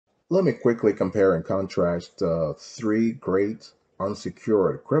Let me quickly compare and contrast three great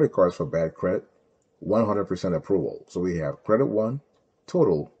unsecured credit cards for bad credit, 100% approval. So we have Credit One,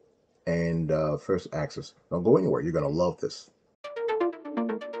 Total, and First Access. Don't go anywhere. You're going to love this.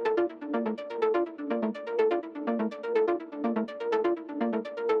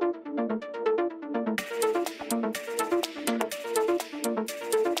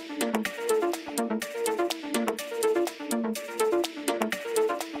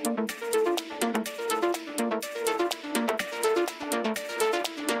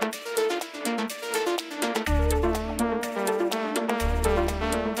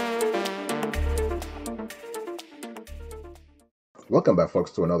 Welcome back,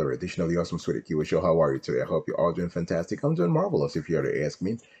 folks, to another edition of the Awesome Sweetie Kiwi Show. How are you today? I hope you're all doing fantastic. I'm doing marvelous, if you are to ask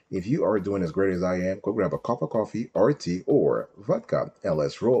me. If you are doing as great as I am, go grab a cup of coffee or tea or vodka and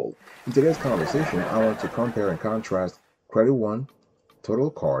let's roll. In today's conversation, I want to compare and contrast Credit One,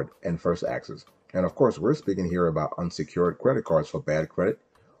 Total Card, and First Access. And of course, we're speaking here about unsecured credit cards for bad credit,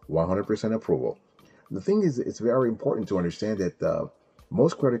 100% approval. The thing is, it's very important to understand that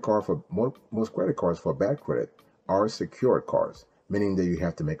most credit cards for bad credit are secured cards, meaning that you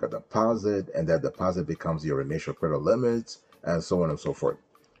have to make a deposit, and that deposit becomes your initial credit limits, and so on and so forth.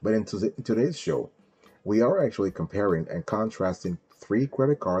 But in today's show, we are actually comparing and contrasting three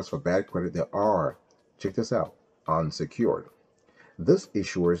credit cards for bad credit that are, check this out, unsecured. These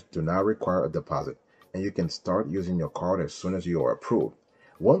issuers do not require a deposit, and you can start using your card as soon as you are approved.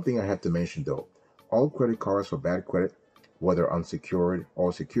 One thing I have to mention though, all credit cards for bad credit, whether unsecured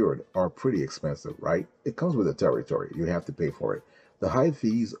or secured, are pretty expensive, right? It comes with the territory. You have to pay for it. The high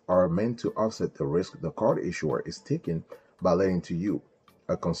fees are meant to offset the risk the card issuer is taking by lending to you,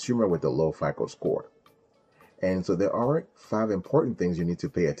 a consumer with a low FICO score. And so there are 5 important things you need to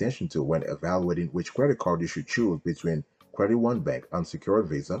pay attention to when evaluating which credit card you should choose between Credit One Bank Unsecured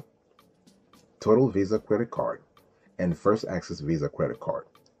Visa, Total Visa Credit Card, and First Access Visa Credit Card.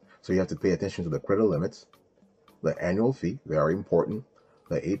 So you have to pay attention to the credit limits, the annual fee, very important,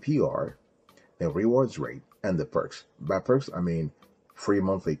 the APR, the rewards rate, and the perks. By perks, I mean free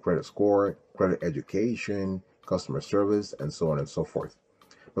monthly credit score, credit education, customer service, and so on and so forth.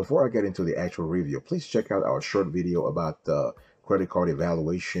 Before I get into the actual review, please check out our short video about the credit card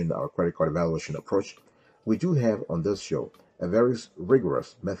evaluation, our credit card evaluation approach. We do have on this show a very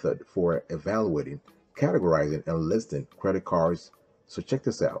rigorous method for evaluating, categorizing, and listing credit cards. So check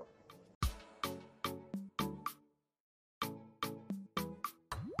this out.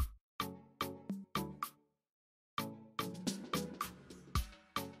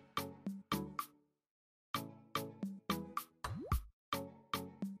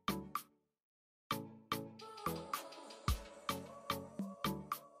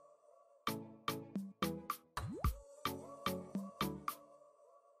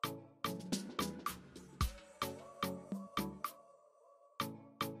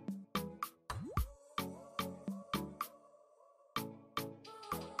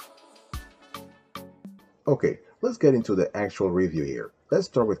 Okay, let's get into the actual review here. Let's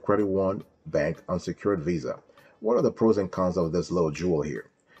start with Credit One Bank Unsecured Visa. What are the pros and cons of this little jewel here?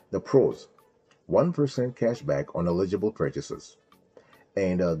 The pros: 1% cash back on eligible purchases.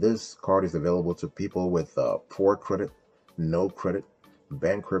 And this card is available to people with poor credit, no credit,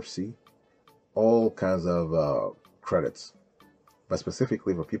 bankruptcy, all kinds of credits, but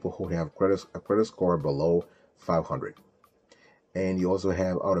specifically for people who have a credit score below 500. And you also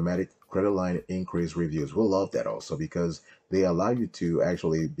have automatic credit line increase reviews. We'll love that also because they allow you to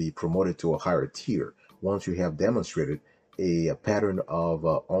actually be promoted to a higher tier once you have demonstrated a pattern of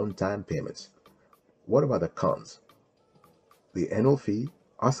on-time payments. What about the cons? The annual fee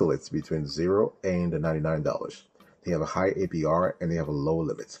oscillates between $0 and $99. They have a high APR and they have a low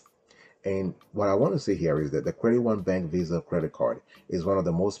limits. And what I want to say here is that the Credit One Bank Visa credit card is one of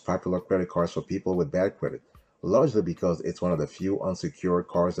the most popular credit cards for people with bad credit, largely because it's one of the few unsecured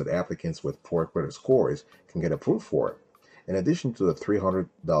cards that applicants with poor credit scores can get approved for. In addition to the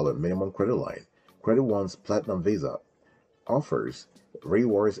 $300 minimum credit line, Credit One's Platinum Visa offers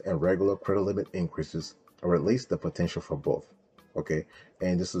rewards and regular credit limit increases, or at least the potential for both. Okay,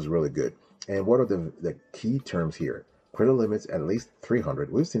 and this is really good. And what are the key terms here? Credit limits at least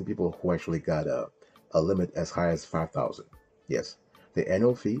 300. We've seen people who actually got a limit as high as 5,000. Yes. The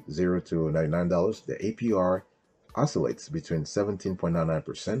annual fee, $0 to $99. The APR oscillates between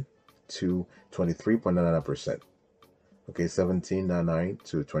 17.99% to 23.99%. Okay, 17.99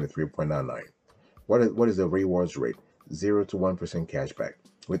 to 23.99. What is the rewards rate? 0 to 1% cashback.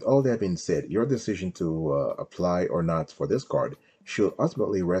 With all that being said, your decision to apply or not for this card should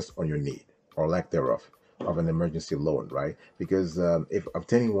ultimately rest on your need or lack thereof. of an emergency loan, right? Because if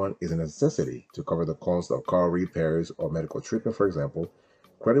obtaining one is a necessity to cover the cost of car repairs or medical treatment, for example,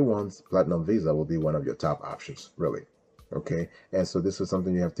 Credit One's Platinum Visa will be one of your top options, really. Okay, and so this is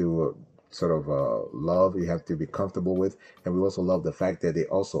something you have to sort of love, you have to be comfortable with, and we also love the fact that they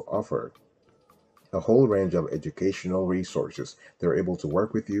also offer a whole range of educational resources. They're able to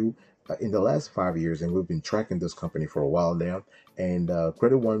work with you. In the last 5 years, and we've been tracking this company for a while now, and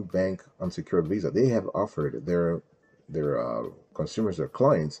Credit One Bank Unsecured Visa, they have offered their consumers, their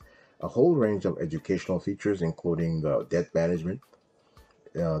clients, a whole range of educational features, including debt management,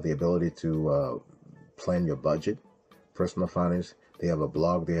 the ability to plan your budget, personal finance. They have a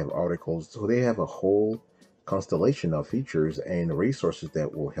blog, they have articles, so they have a whole constellation of features and resources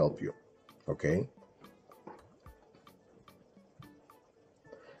that will help you. Okay.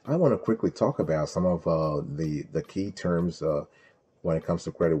 I want to quickly talk about some of the key terms when it comes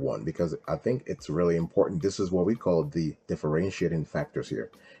to Credit One, because I think it's really important. This is what we call the differentiating factors here.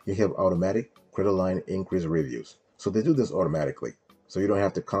 You have automatic credit line increase reviews. So they do this automatically. So you don't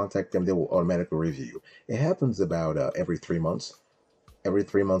have to contact them. They will automatically review you. It happens about every 3 months. Every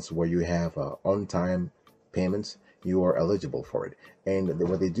 3 months where you have on-time payments, you are eligible for it. And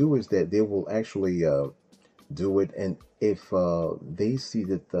what they do is that they will actually do it, and if they see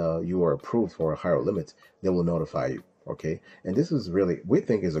that you are approved for a higher limit, they will notify you. Okay, and this is really, we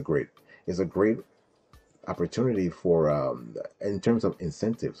think, is a great opportunity for in terms of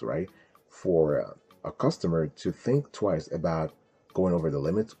incentives, right, for a customer to think twice about going over the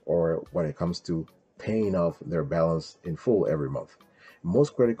limit, or when it comes to paying off their balance in full every month.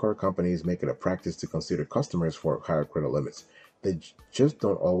 Most credit card companies make it a practice to consider customers for higher credit limits. They just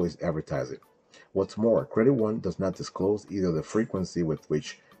don't always advertise it. What's more, Credit One does not disclose either the frequency with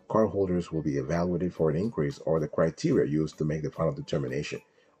which cardholders will be evaluated for an increase or the criteria used to make the final determination.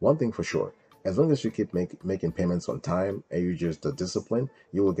 One thing for sure, as long as you keep making payments on time and you just discipline,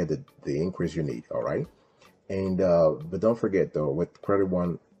 you will get the increase you need, all right? And but don't forget, though, with Credit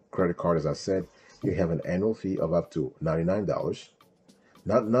One credit card, as I said, you have an annual fee of up to $99.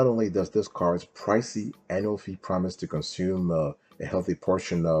 Not only does this card's pricey annual fee promise to consume a healthy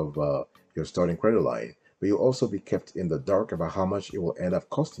portion of your starting credit line, but you'll also be kept in the dark about how much it will end up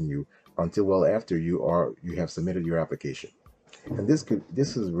costing you until well after you have submitted your application. And this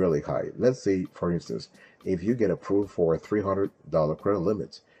is really high. Let's say, for instance, if you get approved for a $300 credit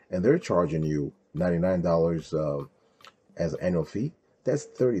limit and they're charging you $99 as annual fee, that's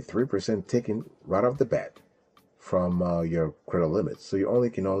 33% taken right off the bat from your credit limit. So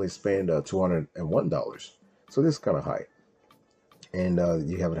you can only spend $201. So this is kind of high. And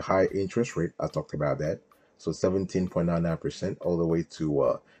you have a high interest rate. I talked about that. So 17.99% all the way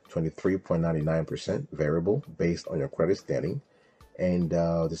to 23.99% variable based on your credit standing. And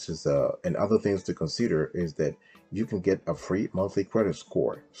this is and other things to consider is that you can get a free monthly credit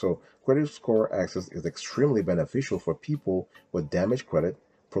score. So credit score access is extremely beneficial for people with damaged credit,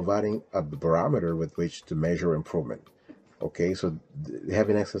 providing a barometer with which to measure improvement. Okay, so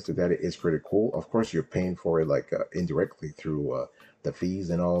having access to that is pretty cool. Of course, you're paying for it like indirectly through the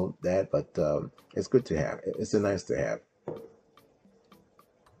fees and all that, but it's good to have. It's a nice to have.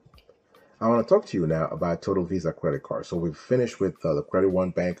 I want to talk to you now about Total Visa credit card. So we've finished with the Credit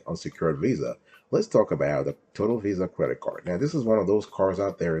One Bank Unsecured Visa. Let's talk about the Total Visa credit card. Now, this is one of those cards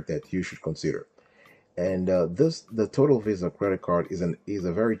out there that you should consider. And the Total Visa credit card is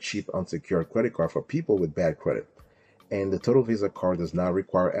a very cheap unsecured credit card for people with bad credit. And the Total Visa card does not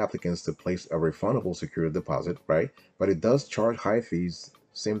require applicants to place a refundable security deposit, right? But it does charge high fees,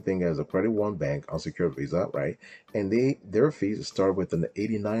 same thing as a Credit One Bank Unsecured Visa, right? And their fees start with an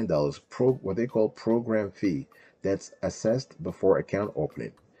 $89 what they call program fee that's assessed before account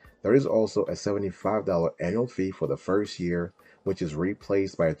opening. There is also a $75 annual fee for the first year, which is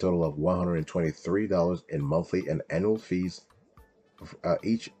replaced by a total of $123 in monthly and annual fees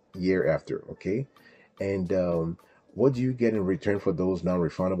each year after, okay? And what do you get in return for those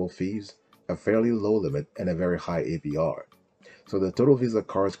non-refundable fees? A fairly low limit and a very high APR. So the Total Visa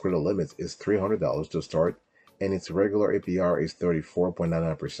card's credit limit is $300 to start, and its regular APR is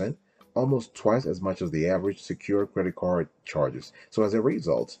 34.99%, almost twice as much as the average secure credit card charges. So as a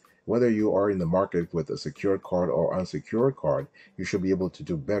result, whether you are in the market with a secured card or unsecured card, you should be able to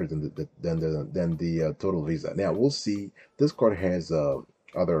do better than the Total Visa. Now we'll see. This card has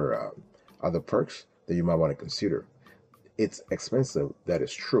other perks that you might want to consider. It's expensive, that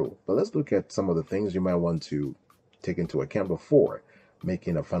is true, but let's look at some of the things you might want to take into account before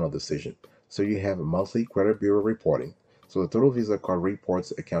making a final decision. So you have monthly credit bureau reporting. So the Total Visa card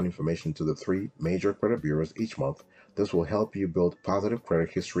reports account information to the 3 major credit bureaus each month. This will help you build positive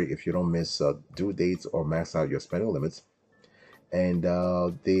credit history if you don't miss due dates or max out your spending limits. And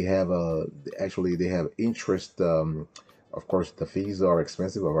they have actually they have interest. Of course, the fees are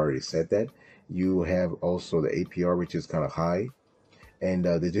expensive. I've already said that. You have also the APR, which is kind of high, and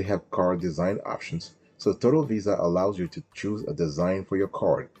they do have card design options. So Total Visa allows you to choose a design for your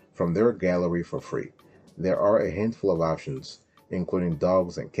card from their gallery for free. There are a handful of options, including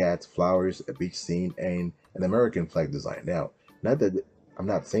dogs and cats, flowers, a beach scene, and an American flag design. Now, not that I'm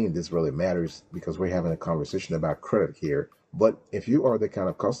not saying this really matters because we're having a conversation about credit here, but if you are the kind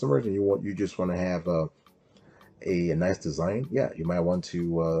of customers and you just want to have a nice design, yeah, you might want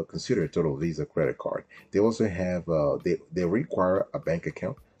to consider a Total Visa credit card. They also have they require a bank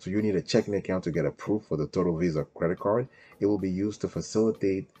account, so you need a checking account to get approved for the Total Visa credit card. It will be used to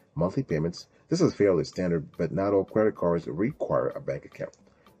facilitate monthly payments. This is fairly standard, but not all credit cards require a bank account.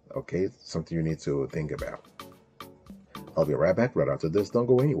 Okay, something you need to think about. I'll be right back right after this. Don't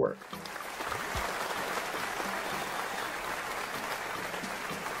go anywhere.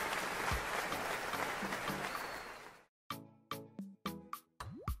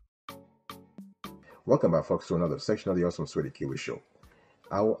 Welcome back, folks, to another section of the Awesome Sweetie Kiwi Show.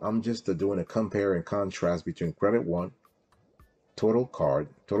 I'm just doing a compare and contrast between Credit One, Total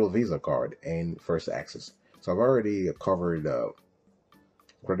Visa card, and First Access. So I've already covered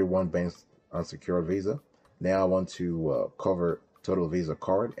Credit One Bank's unsecured Visa. Now I want to cover Total Visa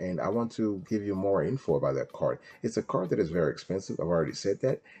card, and I want to give you more info about that card. It's a card that is very expensive. I've already said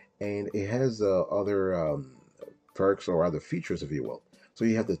that, and it has other perks or other features, if you will. So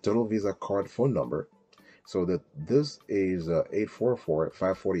you have the Total Visa card phone number. So that this is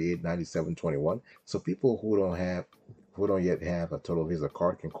 844-548-9721. So people who don't yet have a Total Visa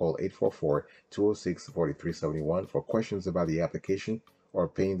card can call 844-206-4371 for questions about the application or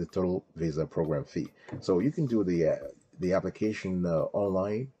paying the Total Visa program fee. So you can do the application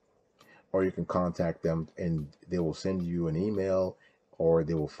online, or you can contact them and they will send you an email, or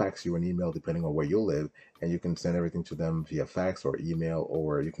they will fax you an email depending on where you live, and you can send everything to them via fax or email,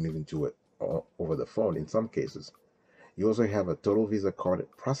 or you can even do it over the phone in some cases. You also have a Total Visa card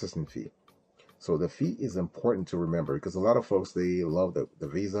processing fee. So the fee is important to remember because a lot of folks, they love the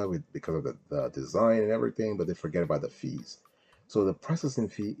Visa because of the design and everything, but they forget about the fees. So the processing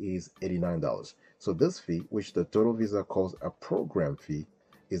fee is $89. So this fee, which the Total Visa calls a program fee,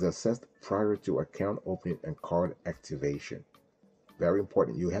 is assessed prior to account opening and card activation. Very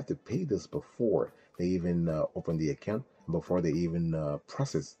important. You have to pay this before they even open the account, before they even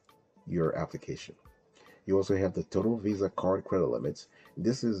process your application. You also have the Total Visa card credit limits.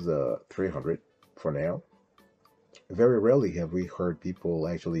 This is 300 for now. Very rarely have we heard people,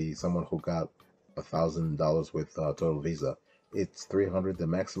 actually someone who got $1,000 with Total Visa. It's 300. The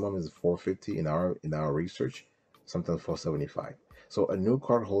maximum is 450 in our research, sometimes 475. So a new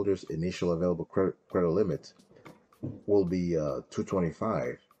cardholder's initial available credit limit will be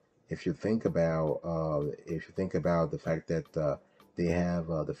 225. If you think about the fact that they have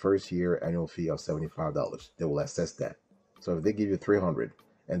the first year annual fee of $75, they will assess that. So if they give you 300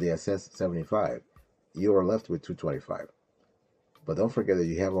 and they assess 75, you are left with 225. But don't forget that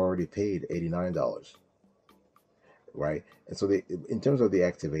you have already paid $89, right? And so in terms of the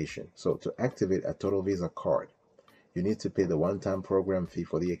activation, so to activate a Total Visa card, you need to pay the one-time program fee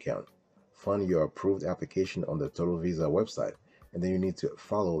for the account, fund your approved application on the Total Visa website, and then you need to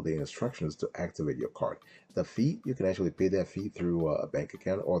follow the instructions to activate your card. The fee, you can actually pay that fee through a bank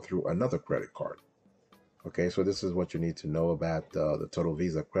account or through another credit card. Okay, so this is what you need to know about the Total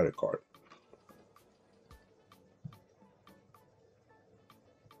Visa credit card.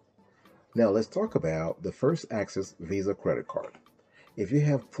 Now let's talk about the First Access Visa credit card. If you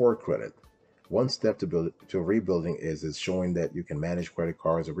have poor credit, one step to rebuilding is showing that you can manage credit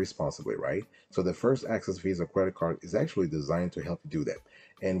cards responsibly, right? So the First Access Visa credit card is actually designed to help you do that.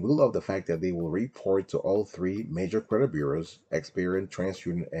 And we love the fact that they will report to all three major credit bureaus, Experian,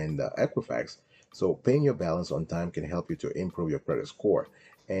 TransUnion, and Equifax. So paying your balance on time can help you to improve your credit score.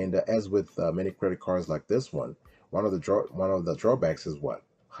 And as with many credit cards like this one, one of the drawbacks is what?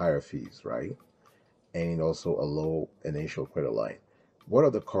 Higher fees, right? And also a low initial credit line. What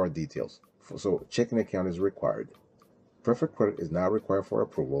are the card details? So checking account is required. Perfect credit is not required for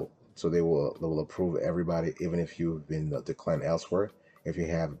approval. So they will approve everybody, even if you've been declined elsewhere. If you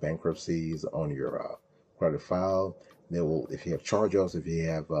have bankruptcies on your credit file, they will. If you have charge-offs, if you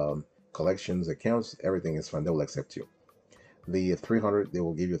have collections accounts, everything is fine. They will accept you. The 300, they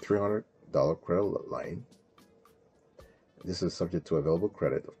will give you a $300 credit line. This is subject to available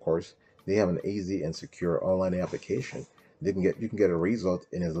credit, of course. They have an easy and secure online application. You can get a result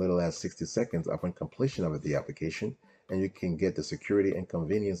in as little as 60 seconds upon completion of the application, and you can get the security and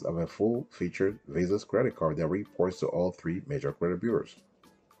convenience of a full-featured Visa's credit card that reports to all three major credit bureaus.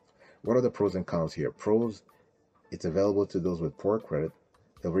 What are the pros and cons here? Pros: it's available to those with poor credit.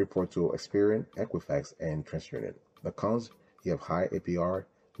 They'll report to Experian, Equifax, and TransUnion. The cons: you have high APR,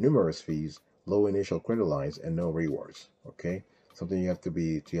 numerous fees, low initial credit lines, and no rewards. Okay, something you have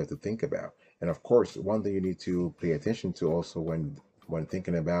to think about. And of course, one thing you need to pay attention to also when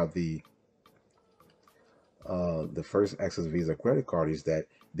thinking about the first Access Visa credit card is that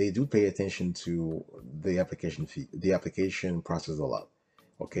they do pay attention to the application fee, the application process a lot.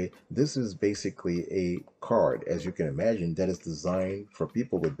 Okay, this is basically a card, as you can imagine, that is designed for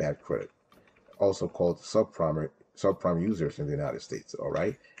people with bad credit, also called subprime users in the United States. All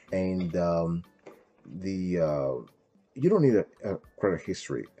right, and the you don't need a credit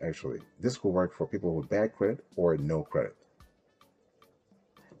history. Actually, this will work for people with bad credit or no credit,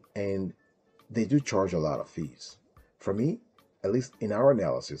 and they do charge a lot of fees. For me, at least in our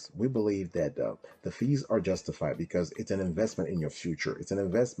analysis, we believe that the fees are justified because it's an investment in your future. It's an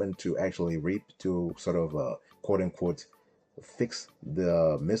investment to actually reap, to sort of quote unquote fix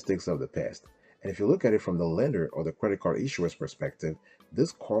the mistakes of the past. And if you look at it from the lender or the credit card issuer's perspective,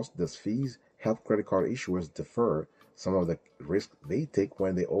 these fees help credit card issuers defer some of the risk they take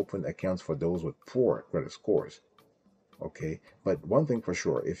when they open accounts for those with poor credit scores. Okay, but one thing for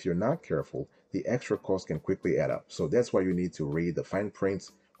sure, if you're not careful, the extra cost can quickly add up. So that's why you need to read the fine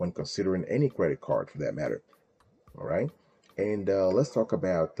prints when considering any credit card for that matter. All right, and let's talk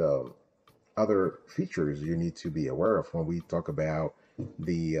about other features you need to be aware of when we talk about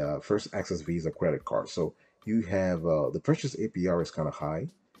the first Access Visa credit card. So you have the purchase APR is kind of high,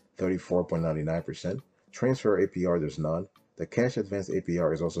 34.99%. Transfer APR, there's none. The cash advance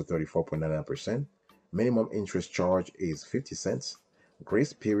APR is also 34.99%. Minimum interest charge is 50 cents.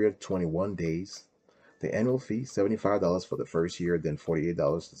 Grace period 21 days. The annual fee $75 for the first year, then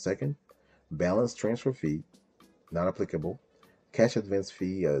 $48 the second. Balance transfer fee not applicable. Cash advance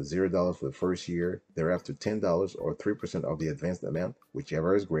fee $0 for the first year, thereafter $10 or 3% of the advanced amount,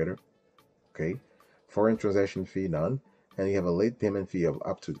 whichever is greater. Okay. Foreign transaction fee none. And you have a late payment fee of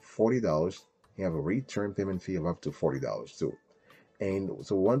up to $40. You have a return payment fee of up to $40 too. And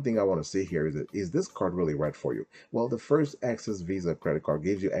so one thing I want to say here is that, is this card really right for you? Well, the first Access Visa credit card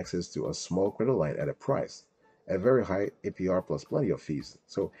gives you access to a small credit line at a price, a very high APR plus plenty of fees.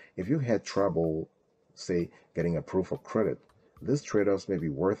 So if you had trouble, say, getting approved for credit, this trade-offs may be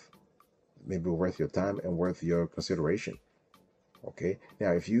worth your time and worth your consideration. Okay.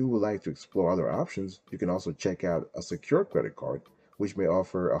 Now, if you would like to explore other options, you can also check out a secured credit card, which may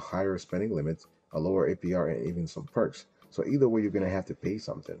offer a higher spending limit, a lower APR, and even some perks. So either way, you're going to have to pay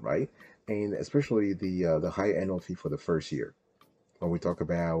something, right? And especially the high annual fee for the first year. When we talk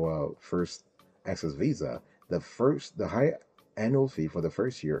about first Access Visa, the high annual fee for the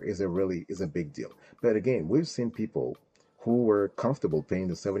first year is a big deal. But again, we've seen people who were comfortable paying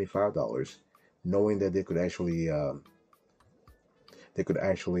the $75, knowing that they could actually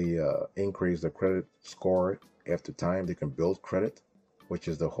increase the credit score after time. They can build credit, which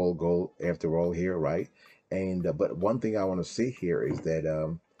is the whole goal after all here, right? And but one thing I want to say here is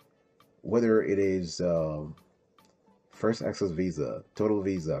that whether it is First Access Visa, Total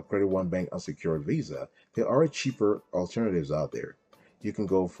Visa, Credit One Bank Unsecured Visa, there are cheaper alternatives out there. You can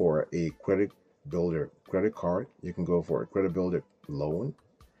go for a credit builder credit card. You can go for a credit builder loan.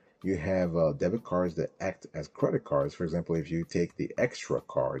 You have debit cards that act as credit cards. For example, if you take the Extra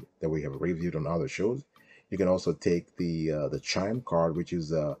card that we have reviewed on other shows, you can also take the Chime card, which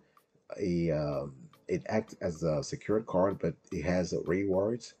is it acts as a secured card, but it has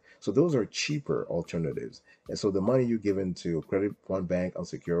rewards. So those are cheaper alternatives. And so the money you give into Credit One Bank,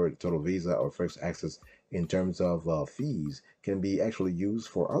 Unsecured, Total Visa, or First Access in terms of fees can be actually used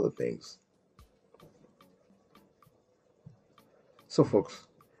for other things. So folks,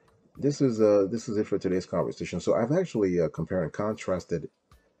 this is it for today's conversation. So I've actually compared and contrasted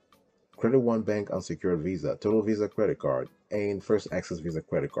Credit One Bank Unsecured Visa, Total Visa credit card, and First Access Visa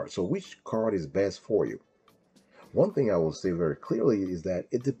credit card. So which card is best for you? One thing I will say very clearly is that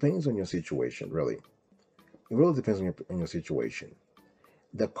it depends on your situation, really. It really depends on your situation.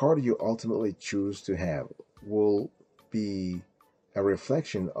 The card you ultimately choose to have will be a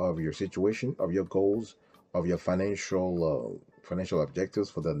reflection of your situation, of your goals, of your financial objectives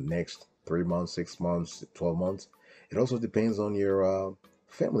for the next 3 months, 6 months, 12 months. It also depends on your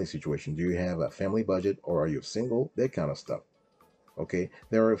family situation. Do you have a family budget, or are you single? That kind of stuff. Okay,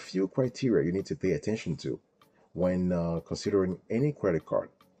 there are a few criteria you need to pay attention to when considering any credit card,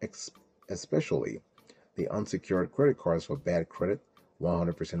 especially the unsecured credit cards for bad credit,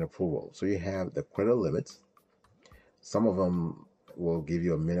 100% approval. So you have the credit limits. Some of them will give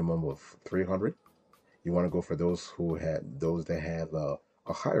you a minimum of 300. You want to go for those that have a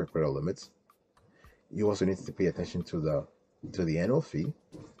higher credit limits. You also need to pay attention to the annual fee.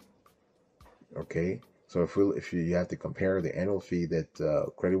 Okay, so if you have to compare the annual fee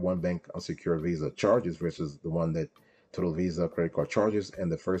that Credit One Bank unsecured Visa charges versus the one that Total Visa credit card charges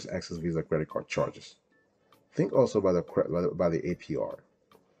and the First Access Visa credit card charges. Think also about the APR.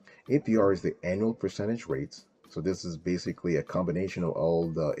 APR is the annual percentage rates. So this is basically a combination of all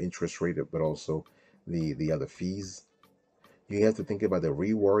the interest rate, but also the other fees. You have to think about the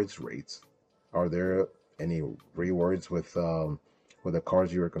rewards rates. Are there any rewards with the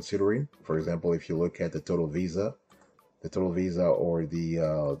cards you are considering? For example, if you look at the Total Visa or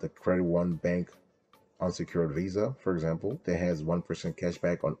the Credit One Bank unsecured Visa, for example, that has 1%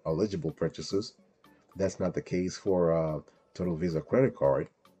 cashback on eligible purchases. That's not the case for Total Visa credit card.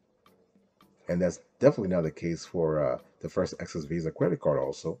 And that's definitely not the case for the First Access Visa credit card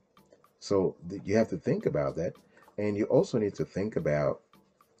also. So you have to think about that. And you also need to think about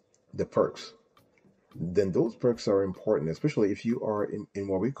the perks. Then those perks are important, especially if you are in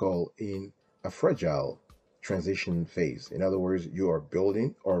what we call in a fragile transition phase. In other words, you are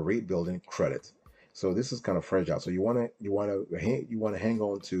building or rebuilding credit. So this is kind of fragile. So you want to hang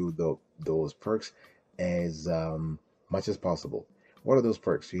on to those perks as much as possible. What are those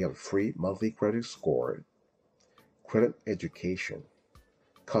perks? You have free monthly credit score, credit education,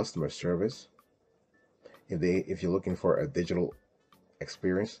 customer service. If you're looking for a digital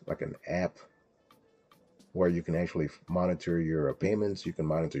experience like an app where you can actually monitor your payments, you can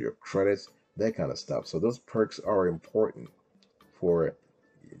monitor your credits, that kind of stuff. So those perks are important for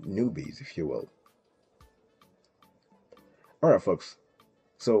newbies, if you will. All right, folks.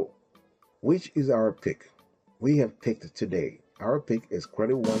 So which is our pick? We have picked today. Our pick is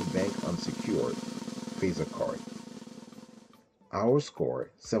Credit One Bank unsecured Visa card. Our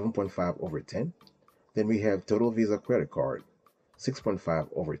score 7.5 over 10. Then we have Total Visa credit card 6.5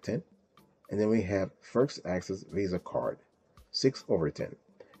 over 10. And then we have First Access Visa card 6 over 10.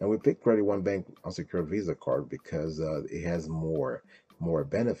 And we picked Credit One Bank unsecured Visa card because it has more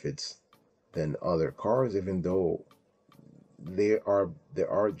benefits than other cards, even though there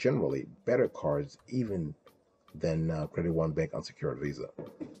are generally better cards even than Credit One Bank unsecured Visa.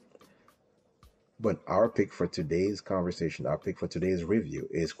 But our pick for today's conversation, our pick for today's review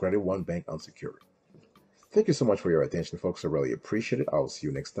is Credit One Bank unsecured. Thank you so much for your attention, folks. I really appreciate it. I'll see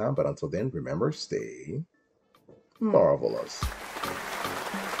you next time. But until then, remember, stay marvelous.